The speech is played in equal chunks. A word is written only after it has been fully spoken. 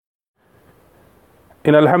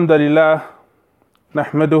إن الحمد لله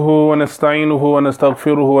نحمده ونستعينه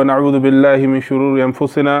ونستغفره ونعوذ بالله من شرور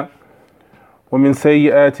أنفسنا ومن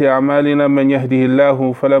سيئات أعمالنا. من يهده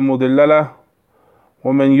الله فلا مضل له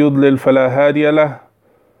ومن يضلل فلا هادي له،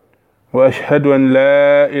 وأشهد أن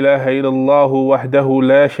لا إله إلا الله وحده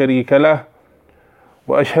لا شريك له،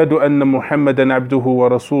 وأشهد أن محمدا عبده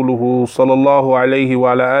ورسوله صلى الله عليه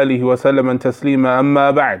وعلى آله وسلم تسليما.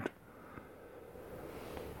 أما بعد،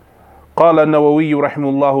 قال النووي رحمه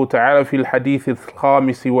الله تعالى في الحديث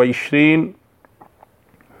 25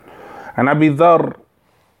 عن أبي ذر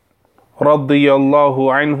رضي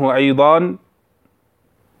الله عنه أيضا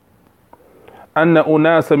أن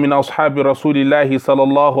أناس من أصحاب رسول الله صلى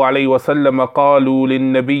الله عليه وسلم قالوا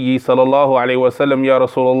للنبي صلى الله عليه وسلم: يا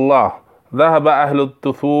رسول الله، ذهب أهل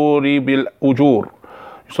الدثور بالأجور،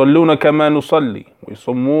 يصلون كما نصلي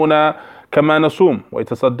ويصومون كما نصوم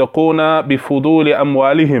ويتصدقون بفضول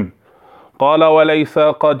أموالهم. قال: وليس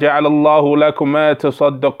قد جعل الله لكم ما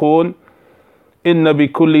تصدقون؟ إن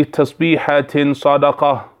بكل تسبيحة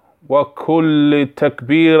صدقة، وكل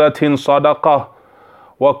تكبيرة صدقة،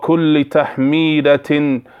 وكل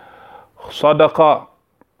تحميدة صدقة،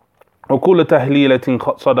 وكل تهليلة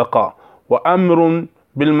صدقة، وأمر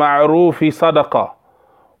بالمعروف صدقة،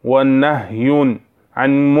 والنهي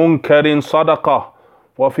عن منكر صدقة،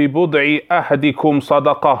 وفي بضع أحدكم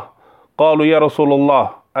صدقة. قالوا: يا رسول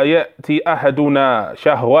الله، أيأتي أحدنا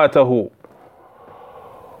شهواته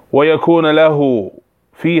ويكون له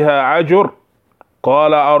فيها أجر؟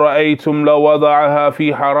 قال: أرأيتم لو وضعها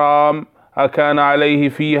في حرام أكان عليه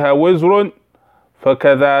فيها وزر؟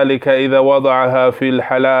 فكذلك إذا وضعها في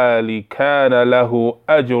الحلال كان له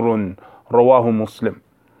أجر. رواه Muslim.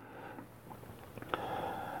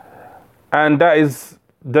 And that is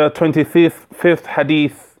the 25th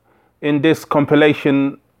hadith in this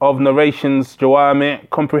compilation of narrations, Jawami',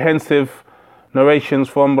 comprehensive narrations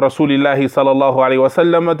from Rasulullah sallallahu alaihi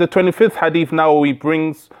wasallam. The 25th hadith now he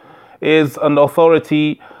brings is an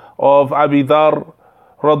authority of Abi Dhar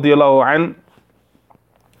radiyallahu an,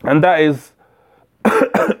 and that is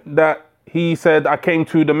that he said, I came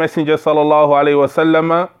to the Messenger sallallahu alaihi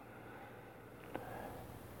wasallam.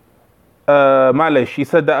 He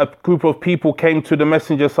said that a group of people came to the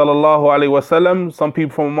Messenger sallallahu alaihi wasallam, some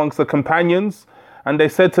people from amongst the companions, and they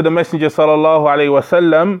said to the Messenger sallallahu alaihi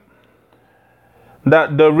wasallam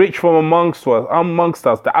that the rich from amongst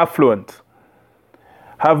us, the affluent,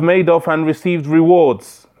 have made off and received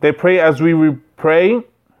rewards. They pray as we pray,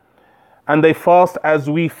 and they fast as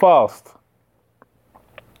we fast,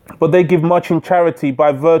 but they give much in charity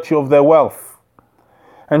by virtue of their wealth.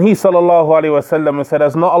 And he sallallahu alaihi wasallam said,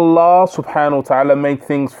 has not Allah subhanahu wa ta'ala made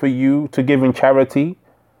things for you to give in charity?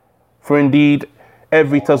 For indeed,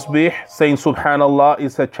 every tasbih saying subhanallah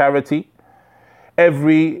is a charity.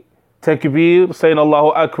 Every takbir saying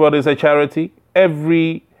Allahu Akbar is a charity.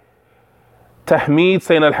 Every tahmeed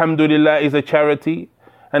saying alhamdulillah is a charity.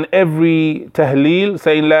 And every tahleel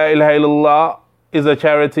saying la ilaha illallah is a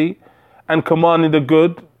charity. And commanding the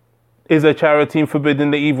good is a charity, and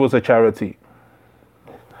forbidding the evil is a charity.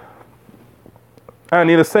 And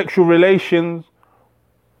in the sexual relations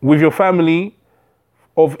with your family,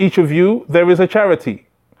 of each of you, there is a charity.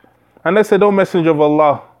 And they said, O Messenger of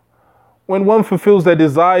Allah, when one fulfills their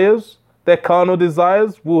desires, their carnal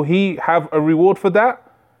desires, will he have a reward for that?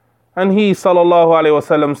 And he sallallahu alaihi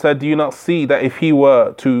wasallam said, do you not see that if he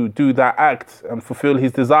were to do that act and fulfill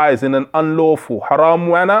his desires in an unlawful, haram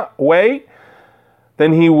way,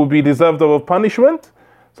 then he will be deserved of a punishment?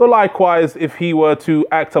 So likewise, if he were to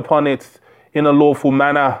act upon it in a lawful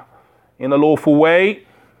manner, in a lawful way,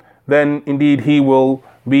 then indeed he will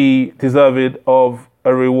be deserved of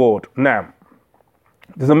a reward. Now,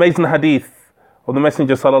 there's an amazing hadith of the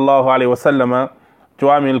Messenger sallallahu alaihi wasallam,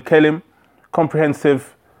 Jawami al-Kalim,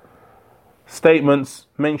 comprehensive statements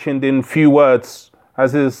mentioned in few words,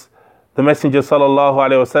 as is the Messenger sallallahu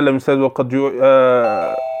alaihi wasallam says,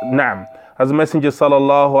 as the Messenger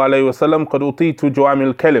sallallahu alaihi wasallam, قَدْ أُوتِيتُ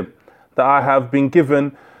جَوَامِعَ الْكَلِمِ, that I have been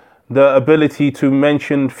given the ability to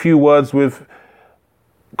mention few words with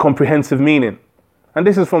comprehensive meaning. And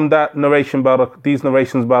this is from that narration, these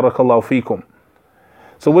narrations, barakallahu feekum.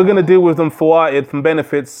 So we're going to deal with them fawaid, from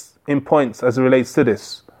benefits in points as it relates to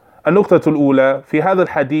this. النقطة الأولى في هذا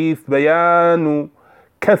الحديث بيان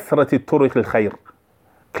كثرة الطرق الخير.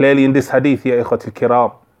 Clearly in this hadith, يا إخوة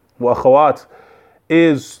الكرام وأخوات,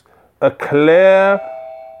 is a clear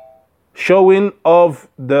showing of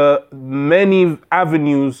the many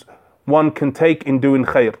avenues one can take in doing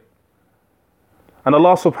khair. And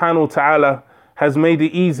Allah subhanahu wa ta'ala has made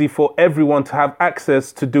it easy for everyone to have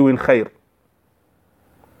access to doing khair.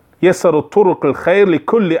 يسر الطرق الخير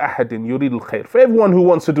لكل أحد يريد الخير. For everyone who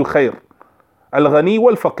wants to do khair. Al-ghani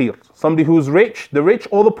wal-faqir. Somebody who's rich, the rich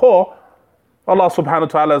or the poor. Allah subhanahu wa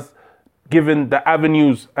ta'ala has given the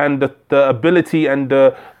avenues and the ability and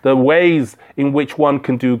the ways in which one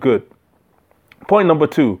can do good. Point number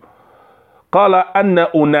 2. قال أن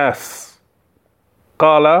أناس.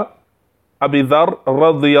 قال أبي ذر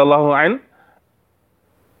رضي الله عنه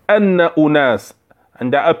أن أناس.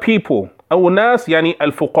 And there are people. أناس يعني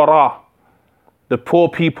الفقراء. The poor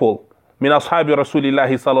people. من أصحاب رسول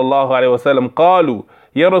الله صلى الله عليه وسلم قالوا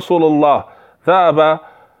يا رسول الله ذهب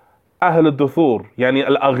أهل الدثور يعني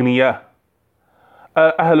الأغنياء.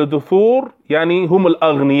 أهل الدثور يعني هم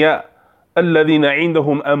الأغنياء الذين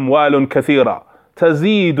عندهم أموال كثيرة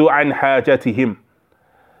تزيد عن حاجتهم.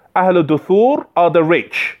 أهل الدثور are the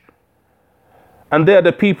rich, and they are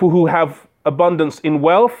the people who have abundance in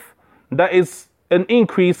wealth that is an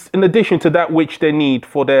increase in addition to that which they need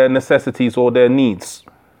for their necessities or their needs.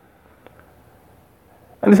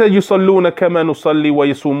 And he said يصلون كما نصلي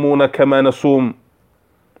ويصومون كما نصوم.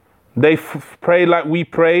 They pray like we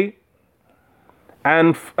pray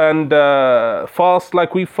and fast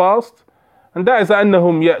like we fast. And that is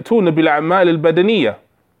أنهم يأتون بالأعمال البدنية.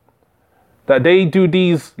 That they do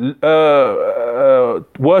these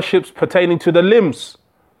worships pertaining to the limbs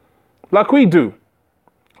like we do.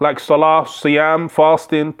 Like salah, siyam,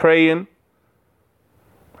 fasting, praying.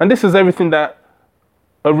 And this is everything that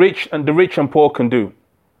the rich and poor can do.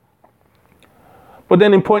 But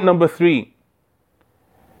then in point number 3,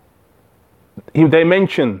 they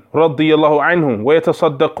mention radiyallahu anhum wa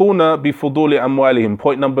yatasaddaquna bi fuduli amwalihim.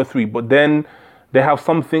 Point number 3. But then they have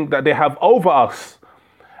something that they have over us,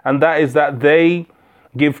 and that is that they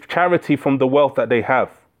give charity from the wealth that they have.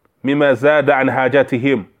 Mimma zada an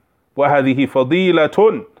hajatihim wa hadhihi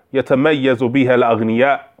fadilatun yatamayyazu biha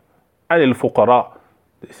al-aghniya an al-fuqara.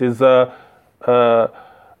 This is a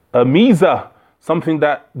miza, something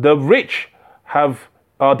that the rich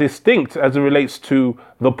are distinct as it relates to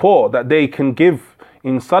the poor, that they can give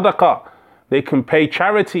in sadaqah, they can pay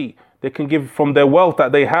charity, they can give from their wealth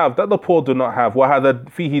that they have, that the poor do not have. وَهَذَا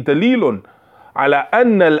فِيهِ دَلِيلٌ عَلَى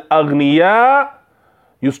أَنَّ الْأَغْنِيَاءَ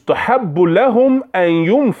يُسْتَحَبُّ لَهُمْ أَن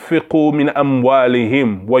يُنْفِقُوا مِنْ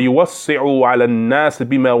أَمْوَالِهِمْ وَيُوَسِّعُوا عَلَى النَّاسِ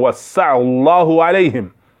بِمَا وَسَّعَ اللَّهُ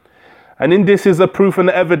عَلَيْهِمْ. And in this is a proof and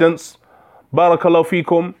evidence, barakallahu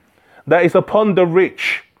fikum, that is upon the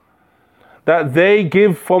rich, that they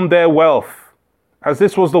give from their wealth, as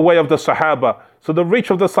this was the way of the Sahaba. So the rich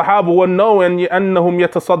of the Sahaba were known أنهم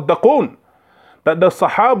يتصدقون, that the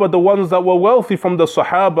Sahaba, the ones that were wealthy from the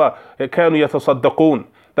Sahaba, كانوا يتصدقون,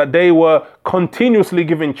 that they were continuously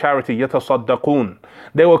giving charity, يتصدقون.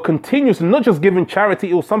 They were continuously, not just giving charity,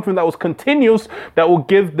 it was something that was continuous, that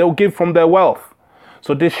they'll give from their wealth.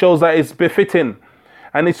 So this shows that it's befitting,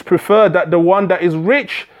 and it's preferred that the one that is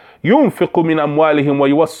rich ينفق من أموالهم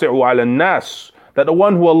ويوسع على الناس, that the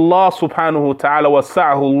one who Allah subhanahu wa ta'ala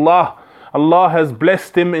wasa'ahu Allah has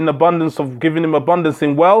blessed him in abundance, of giving him abundance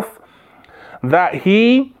in wealth, that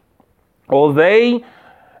he or they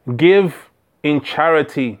give in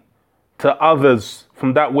charity to others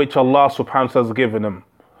from that which Allah subhanahu wa ta'ala has given them.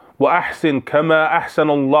 وَأَحْسِن كَمَا أَحْسَنَ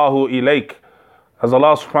اللَّهُ إِلَيْكَ, as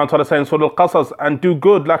Allah subhanahu wa ta'ala says in Surah Al-Qasas, and do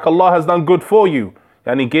good like Allah has done good for you.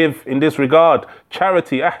 Yani give in this regard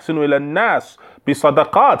charity. أحسنوا إلى الناس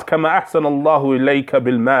بصدقات كما أحسن الله إليك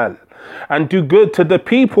بالمال. And do good to the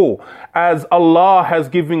people as Allah has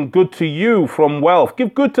given good to you from wealth.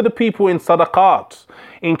 Give good to the people in sadaqat,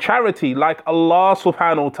 in charity, like Allah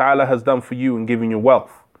subhanahu wa ta'ala has done for you in giving you wealth.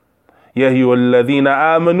 يا أيها الذين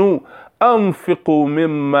آمنوا أنفقوا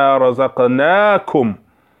مما رزقناكم.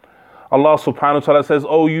 Allah subhanahu wa ta'ala says,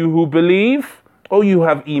 O you who believe, O you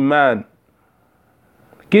have iman,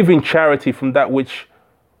 giving charity from that which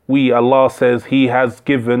Allah says He has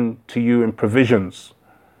given to you in provisions.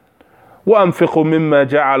 وَأَنْفِقُوا مِمَّا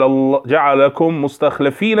جَعَلَكُمْ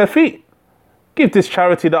مُسْتَخْلَفِينَ فِيهِ. Give this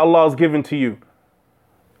charity that Allah has given to you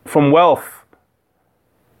from wealth.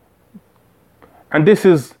 And this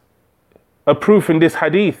is a proof in this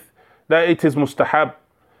hadith that it is mustahab,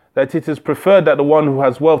 that it is preferred that the one who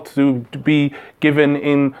has wealth to be given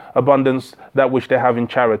in abundance that which they have in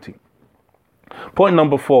charity. Point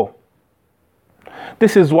number 4.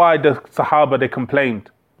 This is why the Sahaba, they complained.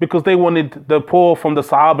 Because they wanted the poor from the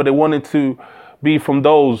Sahaba, they wanted to be from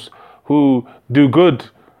those who do good.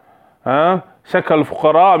 شكى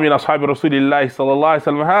الفقراء من أصحاب رسول الله صلى الله عليه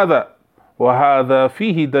وسلم هذا وهذا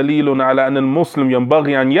فيه دليل على أن المسلم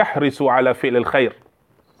ينبغي أن يحرص على فعل الخير.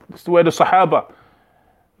 This is where the Sahaba,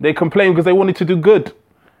 they complained because they wanted to do good.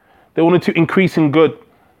 They wanted to increase in good.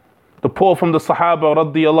 The poor from the Sahaba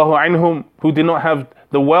radiyallahu anhum, who did not have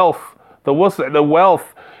the wealth, the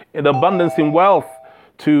wealth, the abundance in wealth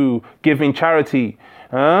to give in charity.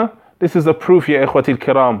 This is a proof, ya ikhwati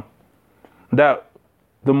al-kiram, that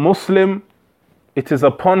the Muslim, it is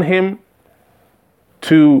upon him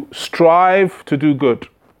to strive to do good.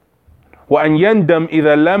 وَأَنْ يَنْدَمْ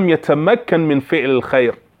إِذَا لَمْ يَتَمَكَّنْ مِنْ فِعْلِ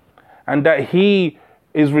الْخَيْرِ, and that he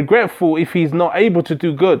is regretful if he's not able to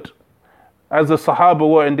do good, as the Sahaba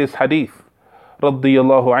were in this hadith. رضي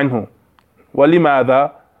الله عنه.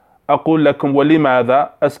 وَلِمَاذَا أقول لكم ولماذا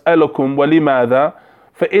أسألكم ولماذا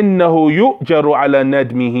فإنه يؤجر على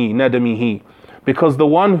ندمه, because the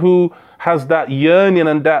one who has that yearning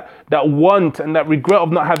and that want and that regret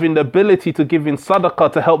of not having the ability to give in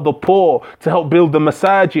sadaqah, to help the poor, to help build the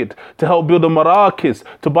masajid, to help build the marakis,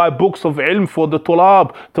 to buy books of ilm for the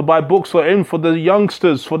tulab, to buy books of ilm for the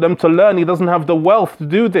youngsters, for them to learn. He doesn't have the wealth to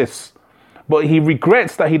do this, but he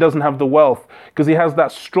regrets that he doesn't have the wealth, because he has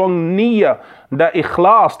that strong niyyah, that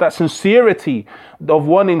ikhlas, that sincerity of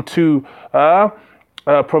wanting to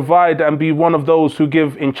provide and be one of those who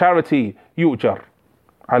give in charity. Yu'jar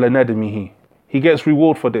ala nadmihi. He gets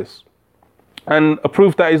reward for this. And a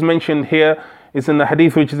proof that is mentioned here is in the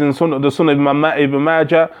hadith which is in the Sunnah Ibn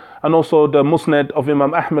Majah, and also the Musnad of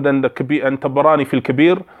Imam Ahmad and the Kabir and Tabarani fil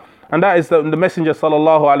Kabir. And that is the Messenger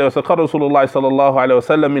sallallahu alayhi wa sallam, Rasulullah sallallahu alayhi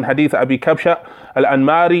wa sallam, in hadith Abi Kabsha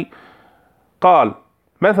al-Anmari, قال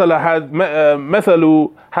مثل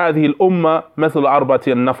هذه الأمة مثل أربعة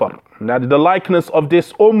النفر. Now the likeness of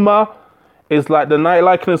this ummah is like the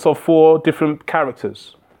likeness of 4 different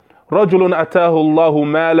characters. رجل أتاه الله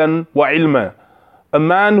مالا وعلما. A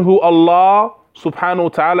man who Allah subhanahu wa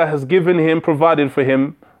ta'ala has given him, provided for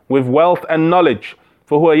him with wealth and knowledge.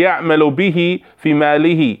 فهو يعمل به في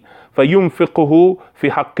ماله فينفقه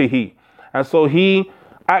في حقه. And so he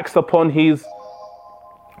acts upon this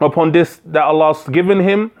that Allah's given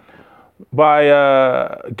him by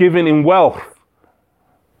giving him wealth.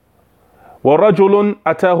 وَرَجُلٌ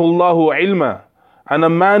أَتَاهُ اللَّهُ عِلْمًا. And a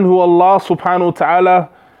man who Allah subhanahu wa ta'ala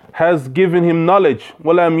has given him knowledge.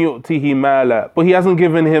 وَلَمْ يُؤْتِهِ مَالًا. But he hasn't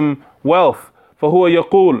given him wealth. فَهُوَ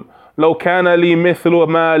يَقُولُ لَوْ كَانَ لِي مِثْلُ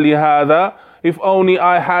مَالِ هَذَا. If only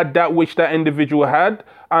I had that which that individual had.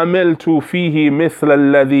 عملت فيه مثل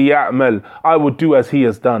الذي يعمل. I would do as he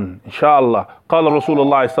has done. Inshallah. قال رسول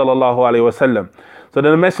الله صلى الله عليه وسلم. So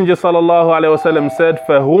then the Messenger صلى الله عليه وسلم said,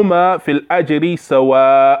 فهما في الأجر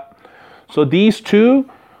سواء. So these two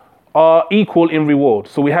are equal in reward.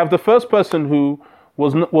 So we have the first person who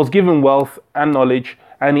was given wealth and knowledge,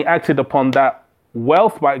 and he acted upon that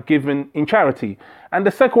wealth by giving in charity. And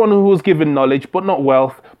the second one who was given knowledge but not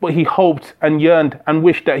wealth, but he hoped and yearned and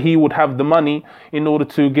wished that he would have the money in order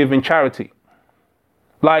to give in charity,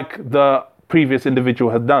 like the previous individual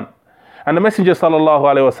had done. And the Messenger sallallahu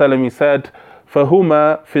alaihi wasallam, he said,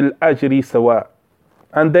 فَهُمَا فِي الْأَجْرِ سَوَاء.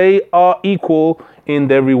 And they are equal in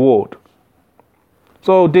their reward.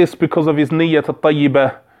 So this, because of his niyyat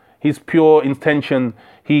al-tayyibah, his pure intention,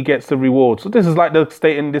 he gets the reward. So this is like the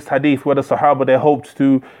state in this hadith where the Sahaba, they hoped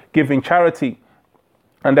to give in charity,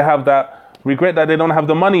 and they have that regret that they don't have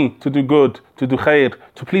the money to do good, to do khair,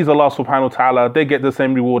 to please Allah subhanahu wa ta'ala. They get the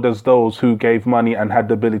same reward as those who gave money and had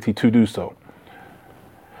the ability to do so.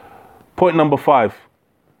 Point number 5.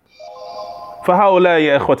 فهؤلاء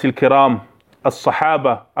يا إخوتي الكرام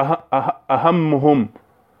الصحابة أهمهم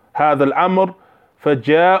هذا الأمر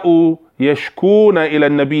فجاءوا يشكون إلى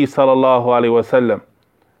النبي صلى الله عليه وسلم.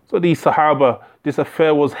 So these Sahaba, this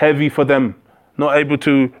affair was heavy for them, not able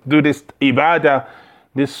to do this ibadah,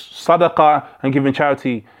 this sadaqah and giving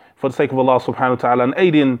charity for the sake of Allah subhanahu wa ta'ala and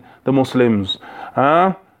aiding the Muslims.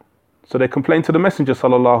 So they complained to the Messenger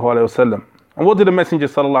sallallahu alayhi wasallam. And what did the Messenger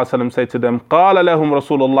sallallahu alayhi wasallam say to them? قال لهم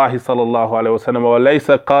رسول الله صلى الله عليه وسلم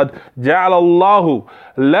وليس قد جعل الله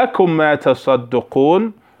لكم ما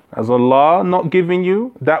تصدقون. Has Allah not given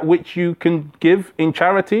you that which you can give in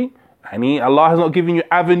charity? Allah has not given you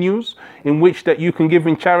avenues in which that you can give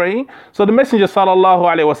in charity. So the Messenger sallallahu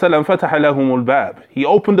alaihi wasallam فتح لهم الباب. He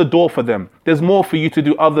opened the door for them. There's more for you to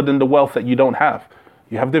do other than the wealth that you don't have.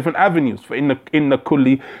 You have different avenues. For inna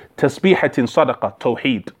kulli tasbihatin sadaqa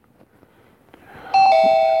tawheed.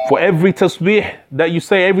 For every tasbih that you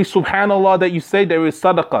say, every subhanallah that you say, there is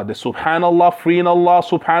sadaqah. The subhanallah, freeing Allah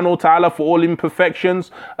subhanahu wa ta'ala for all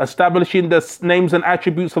imperfections, establishing the names and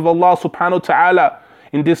attributes of Allah subhanahu wa ta'ala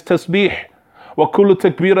in this tasbih. وَكُلُّ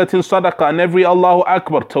تَكْبِيرَةٍ صَدَقَةٍ. And every Allahu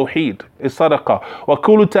Akbar, tawheed, is sadaqah.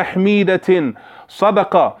 وَكُلُّ تَحْمِيدَةٍ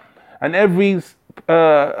صَدَقَةٍ. And every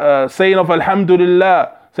saying of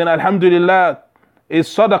Alhamdulillah, saying Alhamdulillah is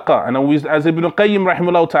sadaqah. And as Ibn Qayyim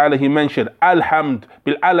rahimahullah ta'ala, he mentioned, alhamd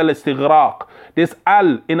bil al-istighraq. This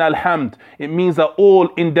al in alhamd, it means that all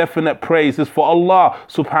indefinite praise is for Allah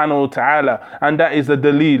subhanahu wa ta'ala. And that is a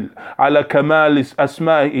dalil ala kamal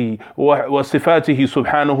asma'i wa sifatihi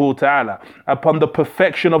subhanahu wa ta'ala, upon the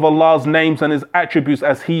perfection of Allah's names and his attributes,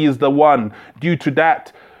 as he is the one. Due to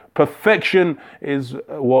that, perfection is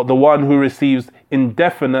the one who receives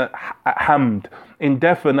indefinite hamd,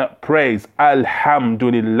 indefinite praise.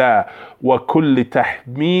 Alhamdulillah wa kulli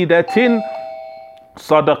tahmidatin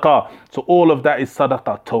sadaqah. So all of that is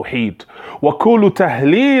sadaqah, tawheed. Wa kullu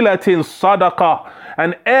tahlilatin sadaqah.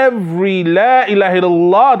 And every la ilaha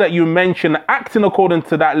illallah that you mention, acting according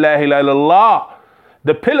to that la ilaha illallah,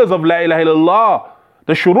 the pillars of la ilaha illallah,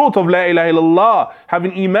 the shurut of la ilaha illallah,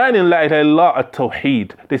 having iman in la ilaha illallah,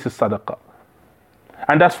 at-tawheed. This is sadaqah.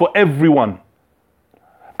 And that's for everyone.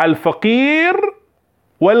 Al-faqir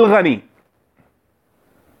wal-ghani.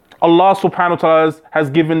 Allah subhanahu wa ta'ala has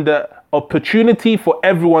given the opportunity for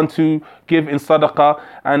everyone to give in sadaqah,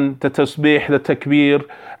 and the tasbih, the takbir,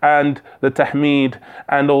 and the tahmeed,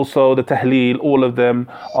 and also the tahleel. All of them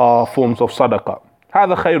are forms of sadaqah.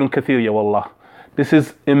 هذا خير كثير يا والله. This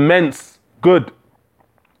is immense good,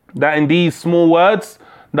 that in these small words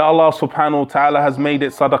that Allah subhanahu wa ta'ala has made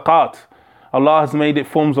it sadaqat. Allah has made it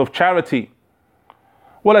forms of charity.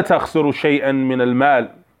 وَلَا تَخْسُرُ شَيْئًا مِنَ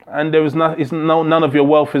الْمَالِ. And there is none of your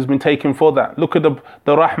wealth has been taken for that. Look at the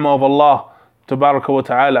rahmah of Allah tabaraka wa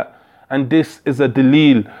ta'ala. And this is a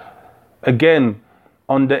dalil again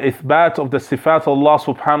on the ithbat of the sifat of Allah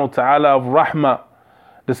subhanahu wa ta'ala of rahmah.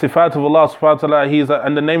 The sifat of Allah subhanahu wa ta'ala,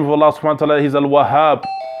 and the name of Allah subhanahu wa ta'ala, He's Al-Wahhab.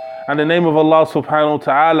 And the name of Allah subhanahu wa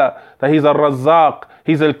ta'ala, that He's Al-Razzaq,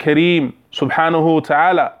 He's Al-Kareem subhanahu wa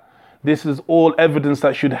ta'ala. This is all evidence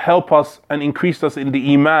that should help us and increase us in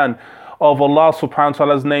the iman of Allah subhanahu wa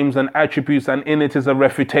ta'ala's names and attributes, and in it is a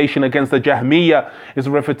refutation against the Jahmiyyah, is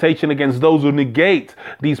a refutation against those who negate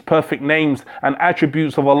these perfect names and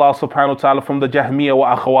attributes of Allah subhanahu wa ta'ala, from the Jahmiyyah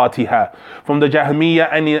wa akhawatiha, from the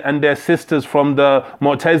Jahmiyyah and their sisters, from the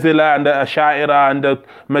Mu'tazila and the Asha'ira and the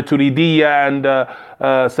Maturidiyya and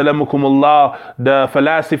Salamukumullah, the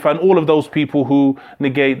Falasifa, and all of those people who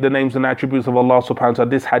negate the names and attributes of Allah subhanahu wa ta'ala.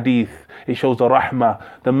 This hadith, it shows the rahmah,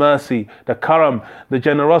 the mercy, the karam, the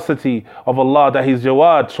generosity of Allah, that He's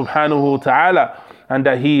Jawad subhanahu wa ta'ala, and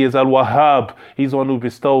that He is Al-Wahhab. He's the one who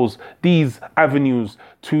bestows these avenues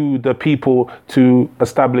to the people to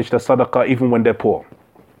establish the sadaqah even when they're poor.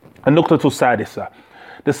 And nuqtatu sadisa,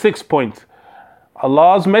 the sixth point,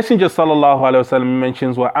 Allah's Messenger sallallahu alayhi wa sallam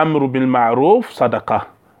mentions wa amru bil ma'ruf sadaqah,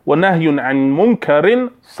 wa nahyun an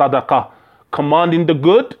munkarin sadaqah. Commanding the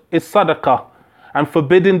good is sadaqah, and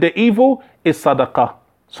forbidding the evil is sadaqah.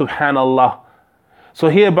 Subhanallah. So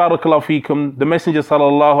here, barakallahu feekum, the Messenger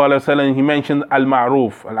sallallahu alayhi wa sallam, he mentioned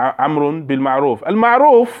al-ma'ruf, amrun bil ma'ruf.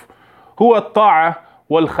 Al-ma'ruf huwa at-ta'a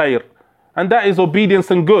wal khair, and that is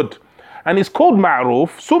obedience and good. And it's called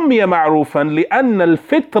ma'ruf, summiya ma'rufan li'anna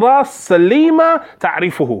al-fitra salima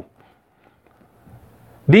ta'rifuhu.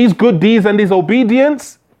 These good deeds and this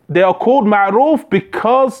obedience, they are called ma'ruf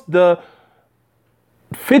because the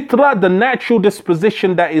fitra, the natural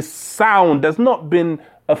disposition that is sound, has not been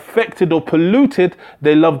affected or polluted,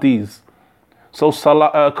 they love these. So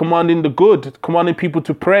commanding the good, commanding people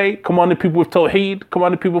to pray, commanding people with tawheed,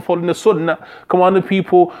 commanding people following the sunnah, commanding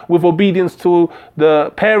people with obedience to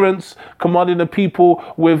the parents, commanding the people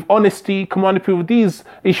with honesty, commanding people with these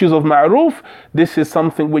issues of ma'ruf. This is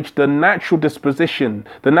something which the natural disposition,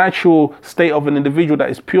 the natural state of an individual that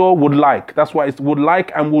is pure would like. That's why it would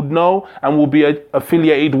like and would know and will be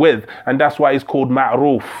affiliated with. And that's why it's called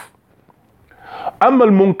ma'ruf. أما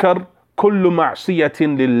المنكر كل معصية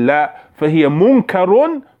لله فهي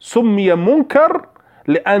منكر سمي منكر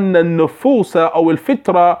لأن النفوس أو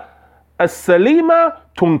الفطرة السليمة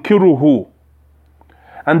تنكره.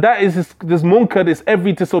 And that is this munkar is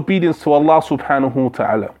every disobedience to Allah subhanahu wa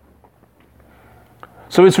ta'ala.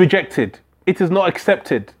 So it's rejected. It is not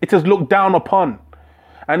accepted. It is looked down upon.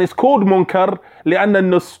 And it's called munkar لأن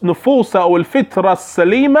النفوس أو الفطرة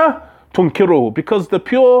السليمة تنكره, because the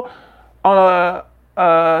pure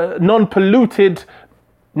non-polluted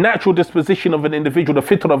natural disposition of an individual, the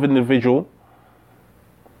fitrah of an individual,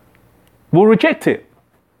 will reject it.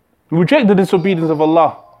 We reject the disobedience of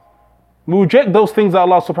Allah. We reject those things that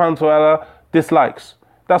Allah subhanahu wa ta'ala dislikes.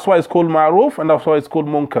 That's why it's called ma'ruf, and that's why it's called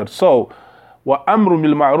munkar. So, wa amru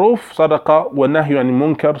bil ma'ruf sadaqah, wa nahyu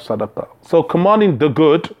anil munkar sadaqah. So commanding the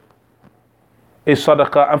good is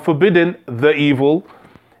sadaqah, and forbidding the evil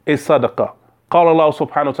is sadaqah. قال الله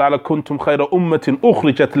سبحانه وتعالى كنتم خير أمة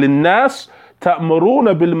أخرجت للناس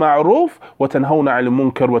تأمرون بالمعروف وتنهون عن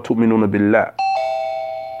المنكر وتؤمنون بالله.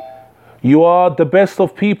 You are the best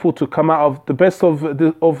of people to come out of the best of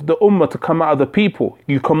the ummah to come out of the people.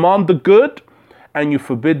 You command the good and you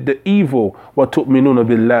forbid the evil. وَتُؤْمِنُونَ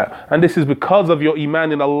بِاللَّهِ. And this is because of your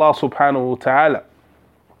iman in Allah subhanahu wa ta'ala.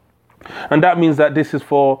 And that means that this is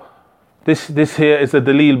for this here is a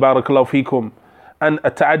dalil, barakallahu fikum, and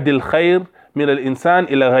ata'addi al-khayr min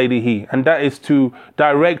al-insan ila ghayrihi, and that is to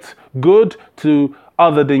direct good to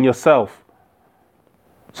other than yourself.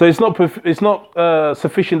 So it's not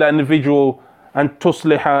sufficient that individual and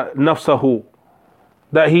tusliha nafsahu,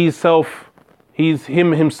 that himself is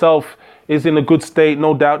in a good state,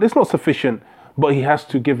 no doubt. It's not sufficient, but he has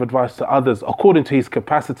to give advice to others according to his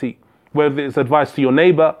capacity, whether it's advice to your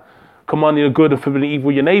neighbor, commanding the good and forbidding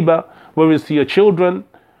evil your neighbor, whether it's to your children,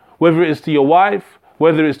 whether it's to your wife,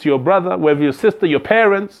 whether it's to your brother, whether your sister, your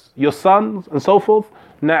parents, your sons, and so forth.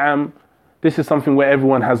 Na'am, this is something where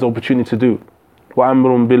everyone has the opportunity to do.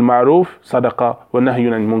 وَأَمْرٌ بِالْمَعْرُوفِ صَدَقَةٌ وَنَهْيٌ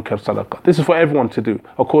عَنِ الْمُنكَرِ صَدَقَةٌ. This is for everyone to do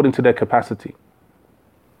according to their capacity.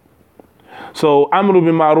 So, أَمْرٌ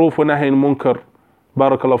بِالْمَعْرُوفِ وَنَهْيٌ عَنِ الْمُنكَرِ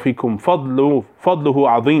بَارَكَ اللَّهُ فِيكُم فَضْلُهُ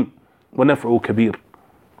عَظِيمٌ وَنَفْعُهُ كَبِيرٌ.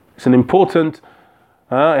 It's an important,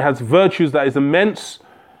 it has virtues that is immense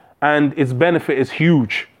and its benefit is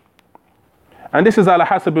huge. And this is على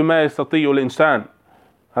حسب ما يستطيع الإنسان.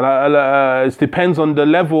 It depends on the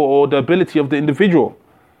level or the ability of the individual.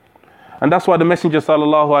 And that's why the Messenger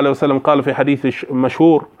sallallahu alayhi wa sallam قال في حديث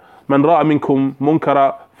مشهور من رأى منكم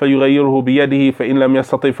منكرا فيغيره بيده فإن لم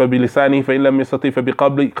يستطع فبلسانه فإن لم يستطع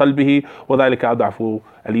فبقلبه وذلك أضعف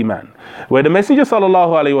الإيمان. Where the Messenger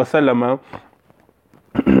sallallahu alayhi wa sallam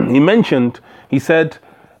he said,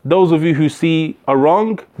 those of you who see a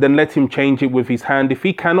wrong, then let him change it with his hand. If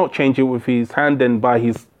he cannot change it with his hand, then by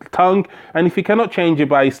his tongue. And if he cannot change it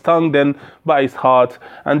by his tongue, then by his heart.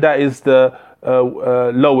 And that is the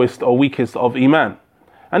lowest or weakest of iman.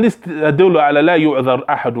 And this يدل على لا يعذر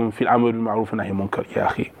أحد في الأمر بالمعروف والنهي عن المنكر يا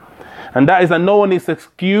أخي. And that is that no one is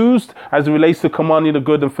excused as it relates to commanding the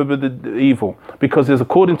good and forbidding the evil, because it's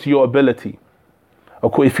according to your ability.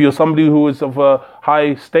 If you're somebody who is of a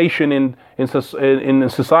high station in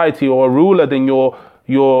society or a ruler, then you're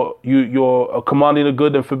commanding the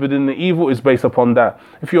good and forbidding the evil is based upon that.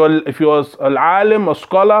 If you're al-alim, a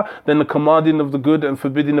scholar, then the commanding of the good and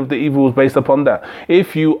forbidding of the evil is based upon that.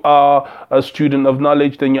 If you are a student of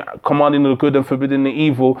knowledge, then you're commanding the good and forbidding the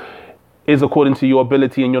evil is according to your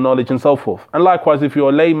ability and your knowledge and so forth. And likewise, if you're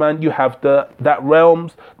a layman, you have the realm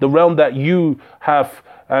that you have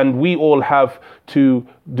and we all have to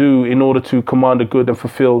do in order to command the good and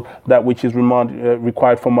fulfill that which is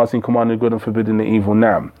required from us in commanding the good and forbidding the evil.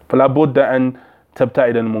 Now, فلا بد أن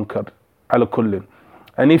تبتعد عن المنكر على كل.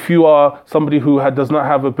 And if you are somebody who does not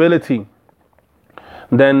have ability,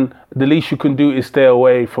 then the least you can do is stay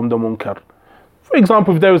away from the munkar. For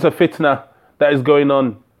example, if there is a fitna that is going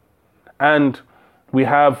on, and we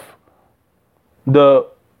have the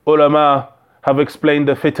ulama have explained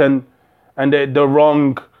the fitan and the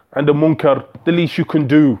wrong and the munkar, the least you can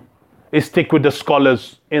do is stick with the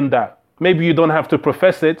scholars in that. Maybe you don't have to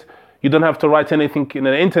profess it, you don't have to write anything in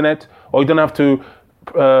the internet, or you don't have to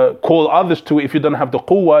call others to it if you don't have the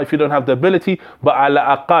quwwah, if you don't have the ability, but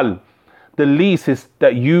ala aqal, the least is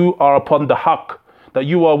that you are upon the haqq, that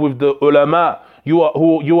you are with the ulama, you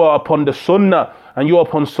are upon the sunnah, and you are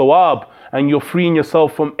upon sawab, and you're freeing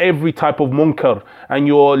yourself from every type of munkar, and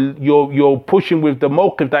you're pushing with the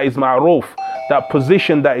mawqif that is ma'roof, that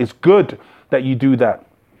position that is good, that you do that.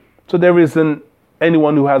 So there isn't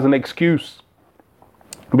anyone who has an excuse,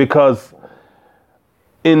 because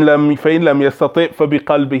فَإِن لَمْ يَسْتَطِعْ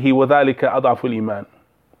فَبِقَلْبِهِ وَذَلِكَ أَضْعَفُ الْإِيمَانِ.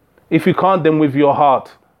 If you can't, then with your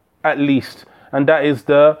heart at least, and that is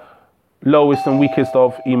the lowest and weakest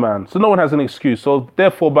of iman. So no one has an excuse. So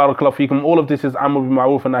therefore, barakallahu feekum, all of this is amr bil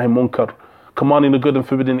ma'roof and nahy munkar, commanding the good and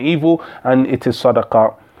forbidding evil, and it is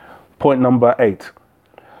sadaqah. Point number 8.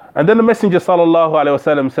 And then the Messenger sallallahu alayhi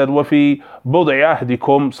wasallam said, وَفِي بُضْعِ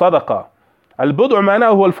أَهْدِكُمْ صَدَقَةٌ. Al-bud'u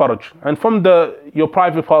ma'nahu huwa al-farj. And from your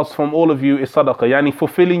private parts from all of you is sadaqah. Yani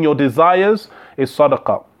fulfilling your desires is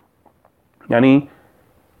sadaqah. Yani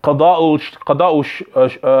qada'u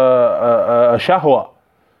shahwa.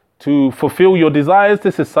 To fulfill your desires,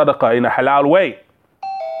 this is sadaqah in a halal way.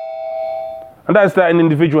 And that is that an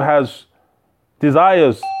individual has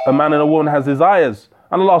desires, a man and a woman has desires.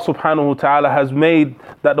 And Allah subhanahu wa ta'ala has made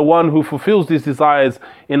that the one who fulfills these desires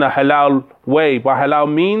in a halal way. By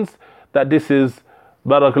halal means that this is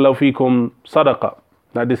barakallahu feekum sadaqah.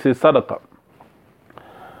 That this is sadaqah.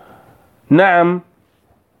 Na'am,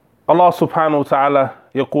 Allah subhanahu wa ta'ala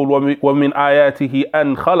يقول ومن آياته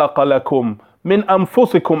أن خلق لكم min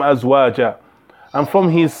anfusikum azwaja. And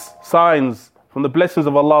from his signs, from the blessings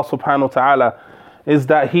of Allah subhanahu wa ta'ala, is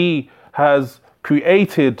that He has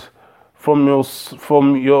created from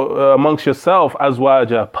your amongst yourself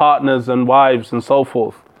azwaja, partners and wives and so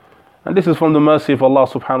forth. And this is from the mercy of Allah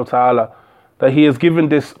subhanahu wa ta'ala, that He has given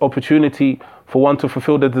this opportunity for one to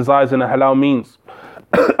fulfill their desires in a halal means.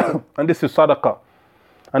 And this is sadaqah,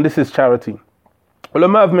 and this is charity.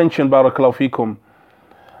 Ulama have mentioned, barakallahu fikum,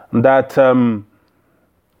 that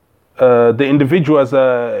the individual, as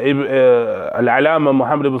Al-Alama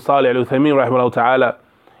Muhammad ibn Salih Al-Uthaymeen rahimahullah ta'ala,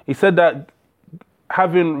 he said that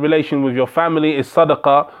having relation with your family is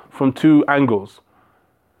sadaqah from two angles.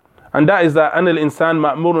 And that is that أَنَ الْإِنسَانِ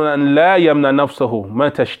مَأْمُورٌ أَنْ لَا يَمْنَى نَفْسَهُ مَا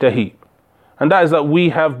تَشْتَهِي. And that is that we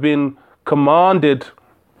have been commanded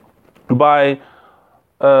by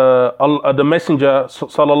the Messenger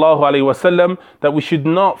sallallahu alaihi wasallam that we should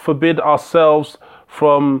not forbid ourselves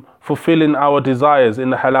from fulfilling our desires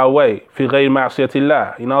in the halal way, fi ghayr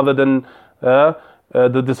ma'siyatillah, in other than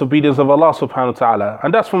the disobedience of Allah subhanahu wa ta'ala.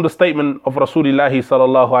 And that's from the statement of Rasulullah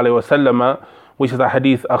sallallahu alaihi wasallam, which is a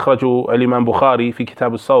hadith akhraju al-Imam Bukhari fi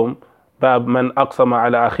kitab al-Sawm, bab man aqsama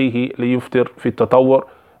ala akhihi liyuftir fi tatawwur.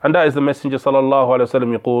 And that is the Messenger sallallahu alaihi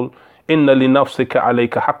wasallam yaqul, inna li nafsika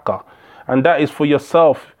alayka haqqa. And that is for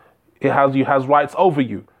yourself, you has rights over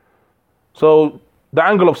you. So the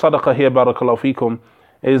angle of sadaqah here, barakallahu fikum,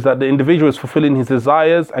 is that the individual is fulfilling his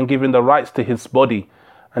desires and giving the rights to his body,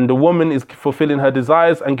 and the woman is fulfilling her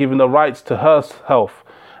desires and giving the rights to her health.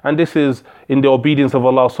 And this is in the obedience of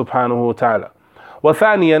Allah subhanahu wa ta'ala.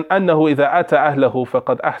 وَثَانِيًا أَنَّهُ إِذَا أَتَى أَهْلَهُ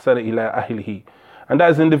فَقَدْ أَحْسَنَ إِلَىٰ أَهْلِهِ. And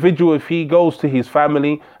that is an individual, if he goes to his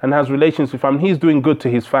family and has relations with family, he's doing good to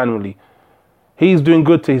his family. He's doing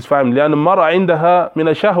good to his family. لأن المرأة عندها من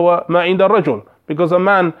الشهوة ما عند الرجل. Because a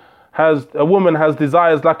woman has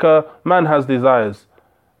desires like a man has desires.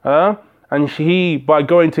 And he, by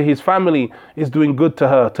going to his family, is doing good to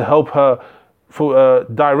her, to help her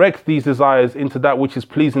direct these desires into that which is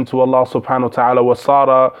pleasing to Allah subhanahu wa ta'ala.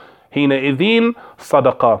 وَصَارَ حِينَئِذٍ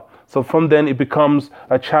صَدَقَةً. So from then it becomes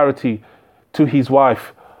a charity to his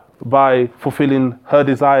wife by fulfilling her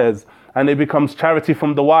desires. And it becomes charity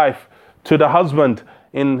from the wife to the husband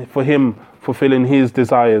for him fulfilling his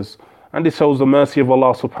desires. And this shows the mercy of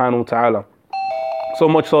Allah subhanahu wa ta'ala. So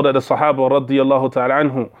much so that the Sahaba radiyallahu ta'ala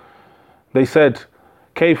anhu, they said,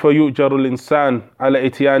 كيف يؤجر الإنسان على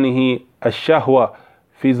إتيانه الشهوة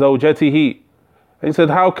في زوجته. And he said,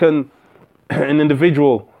 how can an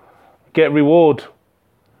individual get reward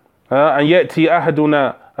and يأتي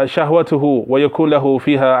أحدنا شهوته ويكون له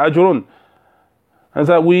فيها أجر. And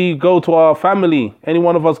that we go to our family, any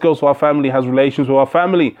one of us goes to our family, has relations with our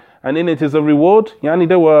family, and in it is a reward. Yani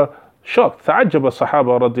they were shocked. تعجب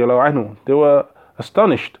الصحابة رضي الله عنهم. They were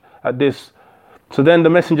astonished at this. So then the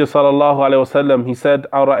Messenger sallallahu alaihi wasallam, he said,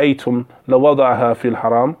 أَرَأَيْتُمْ لَوَضَعَهَا فِي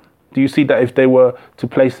الْحَرَامِ. Do you see that if they were to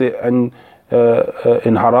place it in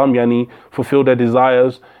haram, yani fulfill their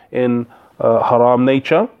desires in haram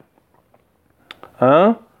nature?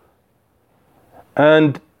 And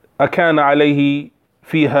أَكَانَ عَلَيْهِ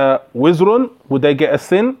فِيهَا وِزْرٌ. Would they get a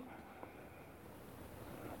sin?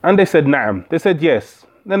 And they said, نعم. They said, yes.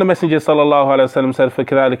 Then the Messenger sallallahu alaihi wasallam said,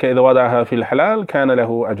 فَكَذَلِكَ إِذَا وَضَعَهَا فِي الْحَلَالِ كَانَ لَهُ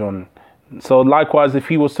أَجْرٌ. So likewise, if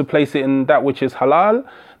he was to place it in that which is halal,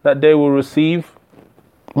 that they will receive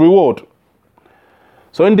reward.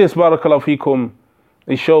 So in this, barakallahu fikum,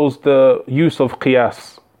 it shows the use of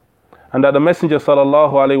qiyas. And that the Messenger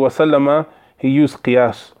sallallahu alaihi wasallam, he used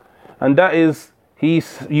qiyas. And that is, he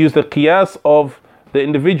used the qiyas of the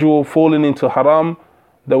individual falling into haram,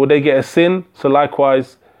 that would they get a sin. So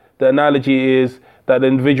likewise, the analogy is that the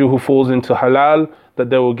individual who falls into halal, that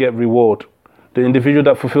they will get reward. The individual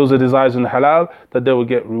that fulfills the desires in halal, that they will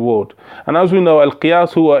get reward. And as we know,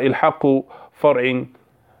 al-qiyas huwa ilhaqu far'in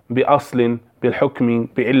bi-aslin bil-hukmi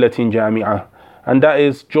bi-illatin jami'ah. And that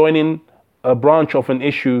is joining a branch of an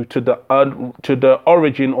issue to the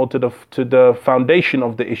origin or to the foundation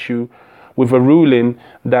of the issue with a ruling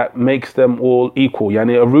that makes them all equal.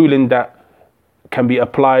 Yani a ruling that can be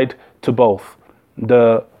applied to both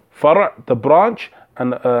the far', the branch,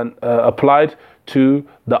 and applied to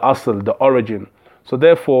the asl, the origin. So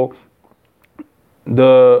therefore,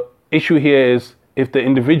 the issue here is if the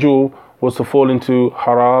individual was to fall into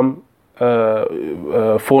haram,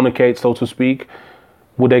 fornicate, so to speak,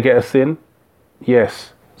 would they get a sin?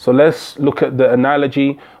 Yes. So let's look at the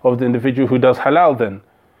analogy of the individual who does halal then.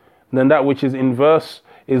 Then that which is inverse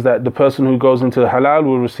is that the person who goes into halal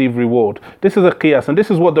will receive reward. This is a qiyas, and this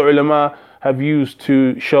is what the ulama have used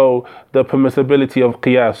to show the permissibility of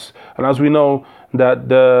qiyas. And as we know that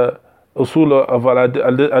the usul of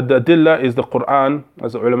al-adillah is the Quran,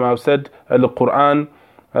 as the ulama have said, al-Quran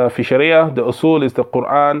fi sharia, the usul is the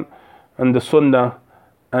Quran and the sunnah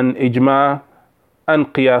and ijma'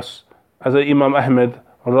 and qiyas. as Imam Ahmed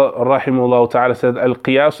rahimahullah ta'ala said,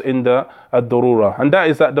 al-qiyas in the ad-darura. And that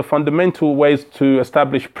is that the fundamental ways to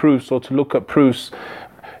establish proofs or to look at proofs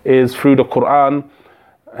is through the Quran,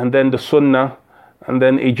 and then the Sunnah, and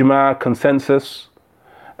then ijma, consensus,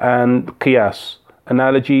 and qiyas,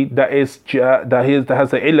 analogy that has the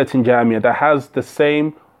illatin jamia, that has the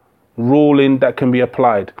same ruling that can be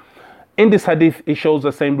applied. In this hadith, it shows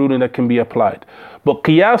the same ruling that can be applied. But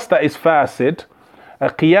qiyas that is fasid, a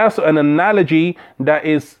qiyas, an analogy that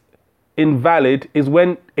is invalid, is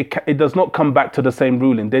when it does not come back to the same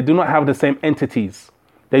ruling. They do not have the same entities.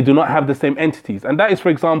 They do not have the same entities. And that is, for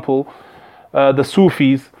example, the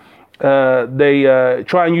Sufis, they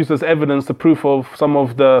try and use as evidence the proof of some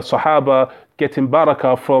of the Sahaba getting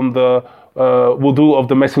barakah from the wudu of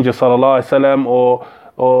the Messenger sallallahu alaihi wasallam,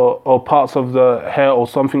 or parts of the hair or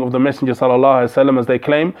something of the Messenger sallallahu alaihi wasallam, as they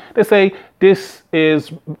claim. They say this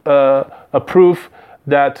is a proof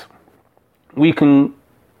that we can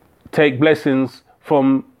take blessings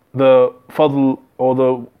from the fadl or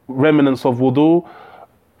the remnants of wudu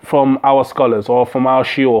from our scholars or from our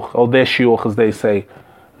shuyukh or their shuyukh, as they say.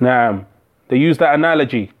 Naam. They use that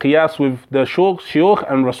analogy, qiyas with the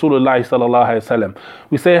shuyukh and Rasulullah sallallahu alaihi wasallam.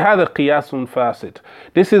 We say هذا قياس فاسد.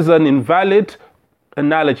 This is an invalid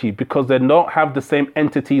analogy because they don't have the same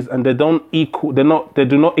entities, and they do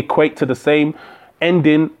not equate to the same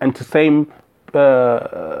ending and to same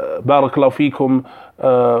barakallahu fikum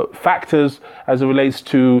factors as it relates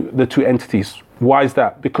to the two entities. Why is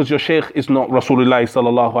that? Because your shaykh is not Rasulullah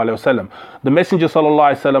sallallahu alaihi wasallam. The Messenger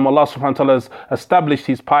sallallahu alaihi wasallam, Allah subhanahu wa ta'ala has established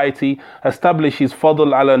his piety, established his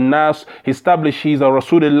fadl ala nas, established his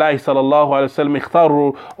Rasulullah sallallahu alaihi wasallam,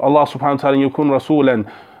 ikhtaru Allah subhanahu wa ta'ala yakun rasulan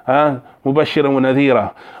mubashiran wa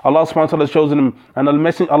nadhira. Allah subhanahu wa ta'ala has chosen him, and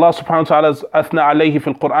Allah subhanahu wa ta'ala has athna alayhi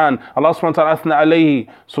fil Quran. Allah subhanahu wa ta'ala athna alayhi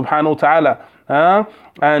subhanahu wa ta'ala.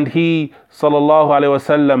 And he sallallahu alayhi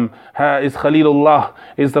wasallam is Khalilullah,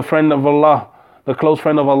 is the friend of Allah, the close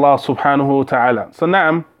friend of Allah subhanahu wa ta'ala. So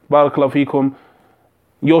na'am, barakallahu feekum,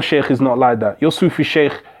 your shaykh is not like that. Your Sufi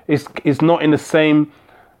shaykh is not in the same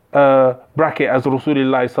bracket as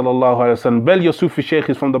Rasulullah sallallahu alayhi wasallam. Bel, your Sufi shaykh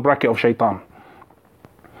is from the bracket of shaitan.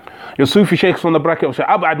 Your Sufi shaykh is from the bracket of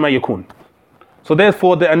shaitan. Ab'ad ma yakun. So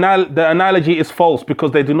therefore the analogy is false,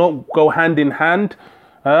 because they do not go hand in hand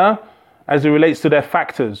as it relates to their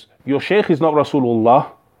factors. Your shaykh is not Rasulullah,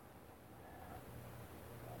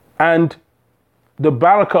 and the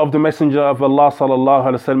barakah of the Messenger of Allah sallallahu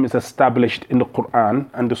alaihi wasallam is established in the Quran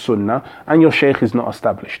and the Sunnah, and your shaykh is not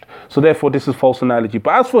established. So therefore this is false analogy.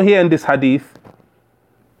 But as for here in this hadith,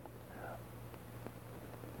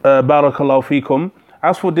 barakallahu feekum,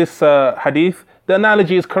 as for this hadith, the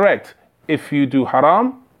analogy is correct. If you do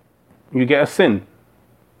haram, you get a sin.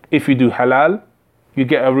 If you do halal, you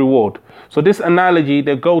get a reward. So this analogy,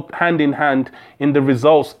 they go hand in hand in the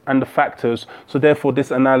results and the factors. So therefore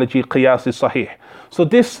this analogy, qiyas, is sahih. So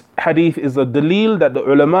this hadith is a dalil that the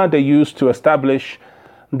ulama, they use to establish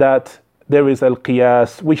that there is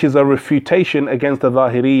al-qiyas, which is a refutation against the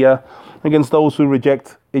Zahiriyya, against those who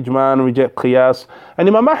reject ijma and reject qiyas. And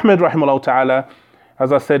Imam Ahmed rahimahullah ta'ala,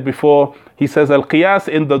 as I said before, he says al-qiyas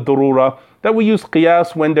in the darura, that we use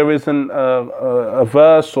qiyas when there isn't a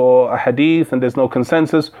verse or a hadith and there's no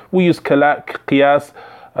consensus. We use qiyas,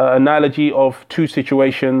 analogy of two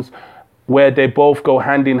situations where they both go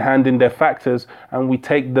hand in hand in their factors, and we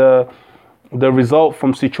take the result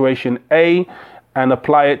from situation A and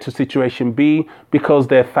apply it to situation B because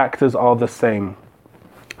their factors are the same.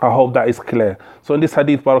 I hope that is clear. So in this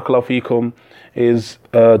hadith, barakallahu feekum, is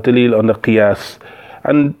dalil on the qiyas.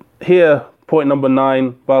 And here, point number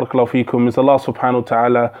 9, barakallahu feekum, is Allah subhanahu wa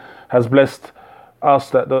ta'ala has blessed us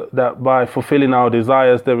that by fulfilling our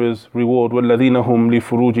desires there is reward. وَالَّذِينَ هُمْ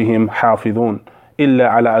لِفُرُوجِهِمْ حَافِظُونَ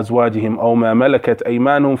إِلَّا عَلَى أَزْوَاجِهِمْ أَوْ مَا مَلَكَتْ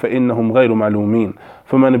أَيْمَانُهُمْ فَإِنَّهُمْ غَيْرُ مَلُومِينَ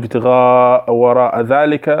فَمَنِ ابْتِغَاءَ وَرَاءَ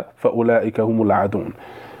ذَلِكَ فَأُولَٰئِكَ هُمُ الْعَادُونَ.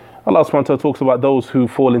 Allah subhanahu wa ta'ala talks about those who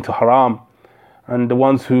fall into haram, and the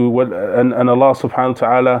ones who, and Allah subhanahu wa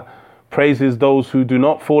ta'ala praises those who do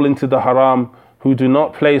not fall into the haram, who do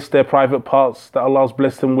not place their private parts that Allah has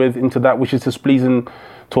blessed them with into that which is displeasing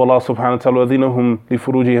to Allah subhanahu wa ta'ala. وَذِينَهُمْ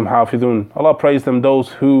لِفُرُوجِهِمْ حَافِظُونَ. Allah praise them, those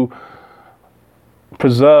who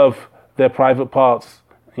preserve their private parts,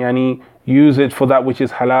 yani use it for that which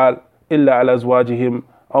is halal, إِلَّا عَلَى أَزْوَاجِهِمْ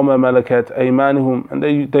أَوْ مَا مَلَكَتْ أَيْمَانُهُمْ. And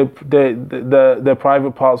their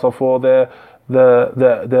private parts are for their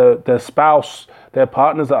spouse, their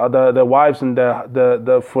partners, their wives, and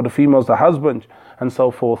for the females, the husband, and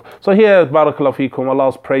so forth. So here, barakallahu feekum, Allah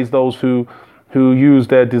has praised those who use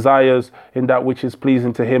their desires in that which is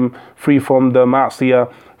pleasing to Him, free from the ma'siyah,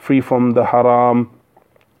 free from the haram.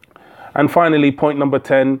 And finally, point number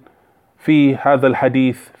 10, في هذا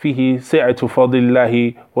الحديث فيه سعة فضل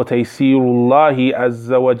الله وتيسير الله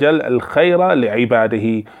عز وجل الخير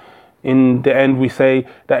لعباده. In the end, we say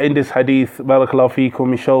that in this hadith, barakallahu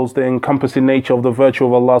feekum, it shows the encompassing nature of the virtue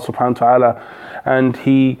of Allah subhanahu wa ta'ala, and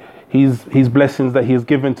his blessings that he has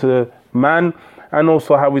given to man, and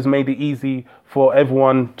also how he's made it easy for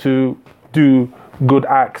everyone to do good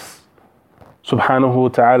acts subhanahu wa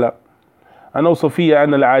ta'ala. And also فيها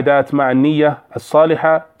أن العادات مع النية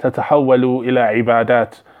الصالحة تتحول إلى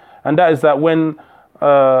عبادات. And that is that when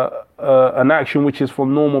an action which is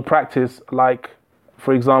from normal practice, like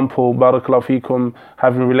for example, barakallahu feekum,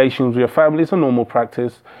 having relations with your family is a normal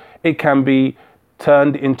practice. It can be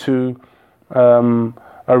turned into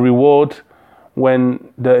a reward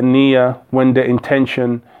when the niyyah, when the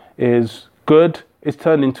intention is good. It's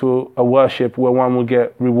turned into a worship where one will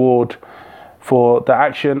get reward for the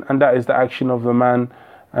action, and that is the action of the man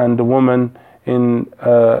and the woman in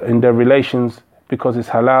their relations, because it's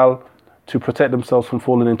halal to protect themselves from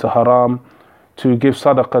falling into haram, to give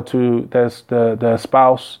sadaqah to their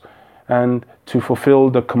spouse, and to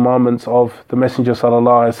fulfill the commandments of the Messenger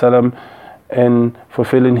sallallahu alaihi wasallam, and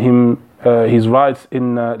fulfilling his rights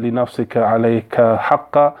in linafsika alayka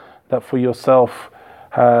haqqa, that for yourself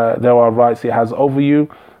there are rights it has over you.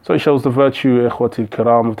 So it shows the virtue, ikhwati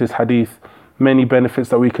kiram, of this hadith. Many benefits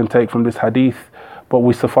that we can take from this hadith, but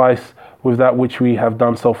we suffice with that which we have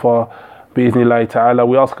done so far. Bi-idhnillahi ta'ala,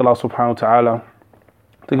 we ask Allah subhanahu wa ta'ala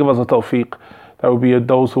to give us a tawfiq, that will be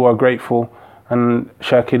those who are grateful and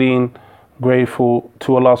shakireen, grateful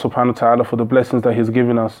to Allah subhanahu wa ta'ala for the blessings that He's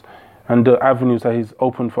given us and the avenues that He's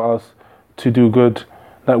opened for us to do good,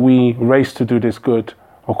 that we race to do this good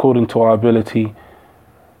according to our ability.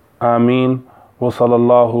 Ameen. Wa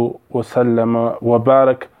sallallahu wa sallama wa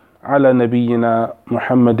barak على نبينا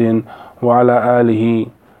محمد وعلى آله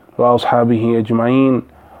وأصحابه أجمعين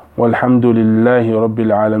والحمد لله رب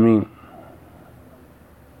العالمين.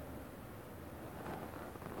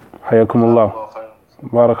 حياكم الله.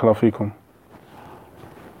 بارك الله فيكم.